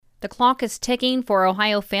The clock is ticking for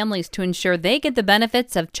Ohio families to ensure they get the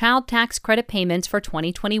benefits of child tax credit payments for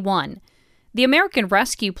 2021. The American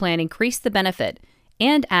Rescue Plan increased the benefit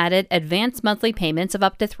and added advanced monthly payments of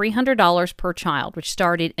up to $300 per child, which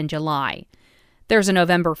started in July. There's a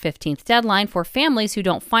November 15th deadline for families who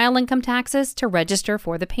don't file income taxes to register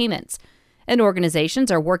for the payments, and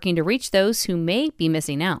organizations are working to reach those who may be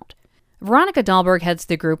missing out. Veronica Dahlberg heads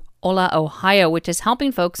the group Hola Ohio, which is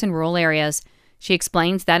helping folks in rural areas. She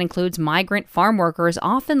explains that includes migrant farm workers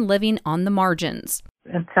often living on the margins.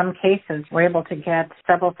 In some cases, we're able to get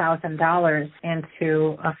several $1,000s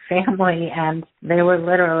into a family, and they were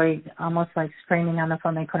literally almost like screaming on the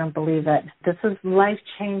phone. They couldn't believe it. This is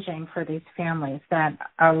life-changing for these families that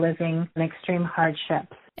are living in extreme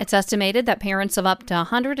hardships. It's estimated that parents of up to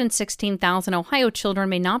 116,000 Ohio children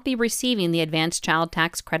may not be receiving the advanced child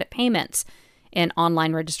tax credit payments. An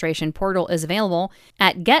online registration portal is available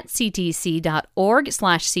at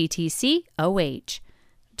getctc.org/CTCOH.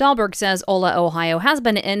 Dahlberg says Hola Ohio has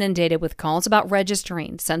been inundated with calls about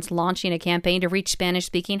registering since launching a campaign to reach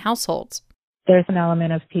Spanish-speaking households. There's an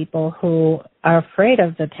element of people who are afraid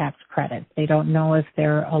of the tax credit. They don't know if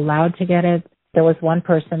they're allowed to get it. There was one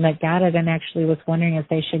person that got it and actually was wondering if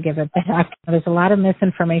they should give it back. There's a lot of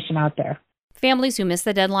misinformation out there. Families who miss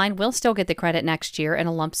the deadline will still get the credit next year in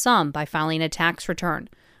a lump sum by filing a tax return.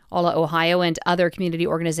 Hola Ohio and other community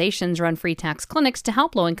organizations run free tax clinics to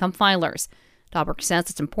help low-income filers. Dahlberg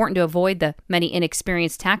says it's important to avoid the many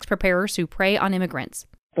inexperienced tax preparers who prey on immigrants.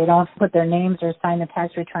 They don't put their names or sign the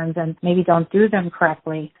tax returns and maybe don't do them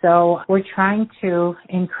correctly. So we're trying to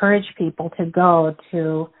encourage people to go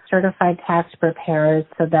to certified tax preparers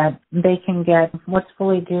so that they can get what's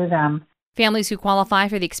fully due them. Families who qualify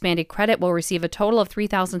for the expanded credit will receive a total of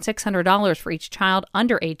 $3,600 for each child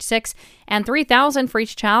under age 6 and $3,000 for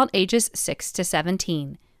each child ages 6 to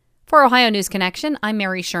 17. For Ohio News Connection, I'm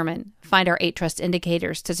Mary Sherman. Find our 8 Trust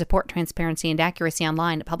Indicators to support transparency and accuracy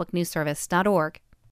online at publicnewsservice.org.